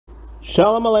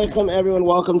Shalom Aleichem, everyone.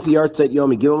 Welcome to Yahrzeit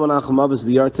Yomi. Gimel Menachem Av is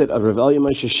the Yahrzeit of Rav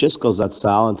Eliyahu Moshe Shisgal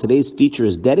Zatzal, and today's feature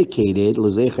is dedicated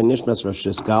L'Zecher Nishmas Rav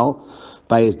Shisgal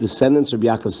by his descendants Rav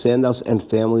Yaakov Sandos and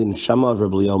family. Neshama of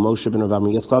Rav Eliyahu Moshe ben Rav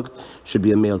Yitchok should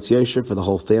be a male tziyosher for the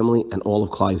whole family and all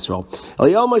of Klal Yisrael.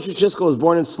 Eliyahu Moshe Shisgal was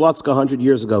born in Slutsk 100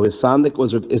 years ago. His sandik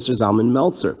was Rav Isser Zalman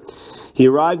Meltzer. He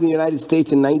arrived in the United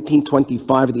States in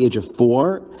 1925 at the age of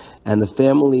 4, and the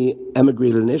family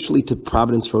emigrated initially to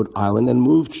Providence, Rhode Island, and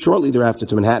moved shortly thereafter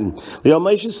to Manhattan. Eliyahu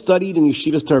Moshe studied in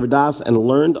Yeshivas Tarvadas and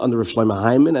learned under Rav Shlomo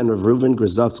Hyman and Rav Reuven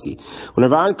Grozovsky. When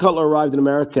Rav Aaron Cutler arrived in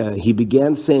America, he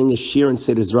began saying a shir and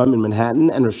Seder Zram in Manhattan,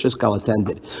 and Rav Shisgal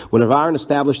attended. When Rav Aaron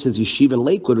established his yeshiva in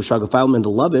Lakewood, Rav Shagafal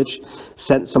Mendelovich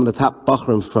sent some of the top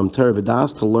bachrim from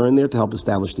Tarvadas to learn there to help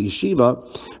establish the yeshiva.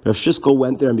 Rav Shisgal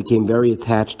went there and became very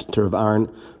attached to Rav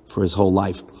Aaron for his whole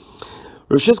life.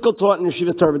 Rav Shisgal taught in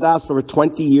Yeshivas Tarvadas for over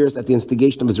 20 years at the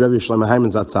instigation of his Rebbe Shlomo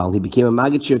Hyman Zatzal. He became a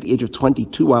Maggid Shir at the age of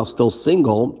 22 while still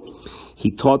single.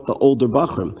 He taught the older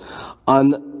Bachrim.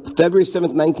 On February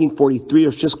 7th, 1943,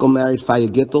 Rav Shisgal married Faya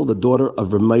Gittel, the daughter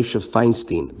of Rav Moshe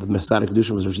Feinstein. The Masada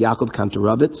Kedushin was Rav Yaakov Kantor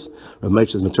Horovitz, Rav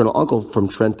Moshe's maternal uncle from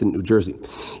Trenton, New Jersey.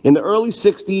 In the early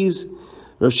 60s,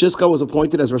 Rav Shisgal was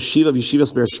appointed as Rosh Yeshiva of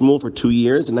Yeshivas Be'er Shmuel for 2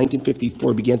 years. In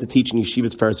 1954, he began to teach in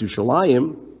Yeshivat Faras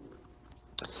Yerushalayim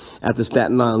at the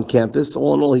Staten Island campus.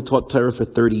 All in all, he taught Torah for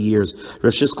 30 years.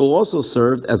 Rav Shisgal also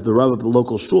served as the Rav of the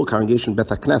local shul congregation Beth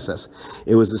HaKnesses.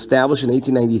 It was established in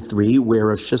 1893, where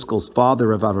Rav Shisgal's father,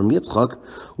 Rav Avrohom Yitchok,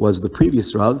 was the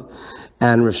previous Rav,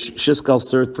 and Rav Shisgal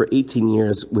served for 18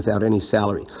 years without any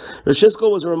salary. Rav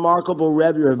Shisgal was a remarkable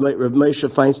Rebbe. Rav Moshe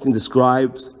Feinstein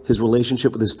describes his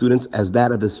relationship with his students as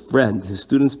that of his friend. His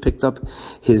students picked up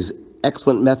his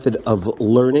excellent method of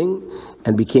learning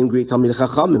and became great Talmidei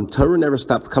Chachamim. Torah never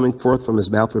stopped coming forth from his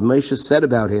mouth. Rav Moshe said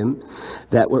about him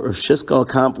that what Rav Shisgal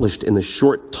accomplished in the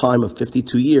short time of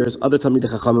 52 years, other Talmidei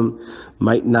Chachamim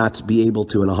might not be able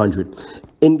to in 100.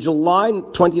 In July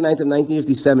 29th of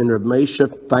 1957, Rav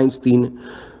Moshe Feinstein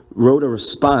wrote a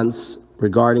response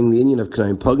regarding the Indian of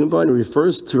Knayim Pogenbo, and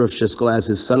refers to Rav Shisgal as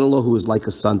his son-in-law, who is like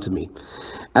a son to me.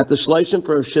 At the Shleishim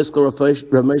for Rav Shisgal,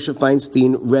 Rav Moshe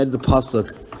Feinstein read the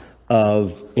pasuk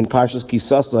in Parshas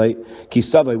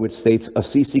Kisavai, which states,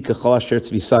 Asisi kachol asher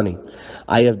tzvisani.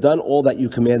 I have done all that you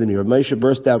commanded me. Rav Moshe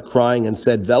burst out crying and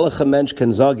said, Velecha mensch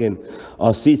ken zagin,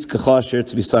 Asis kachol asher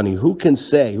tzvisani.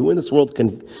 Who in this world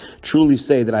can truly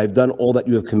say that I have done all that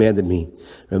you have commanded me?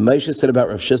 Rav Moshe said about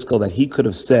Rav Shisgal that he could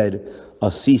have said,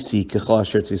 Asisi kachol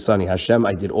asher tzvisani. Hashem,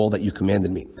 I did all that you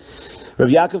commanded me. Rav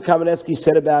Yaakov Kamenetsky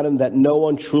said about him that no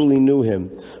one truly knew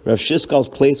him. Rav Shisgal's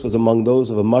place was among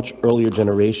those of a much earlier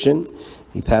generation.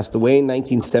 He passed away in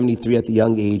 1973 at the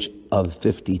young age of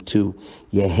 52.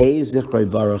 Yehei Zichrei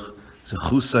Baruch,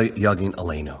 Zechusay Yagin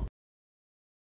Aleinu.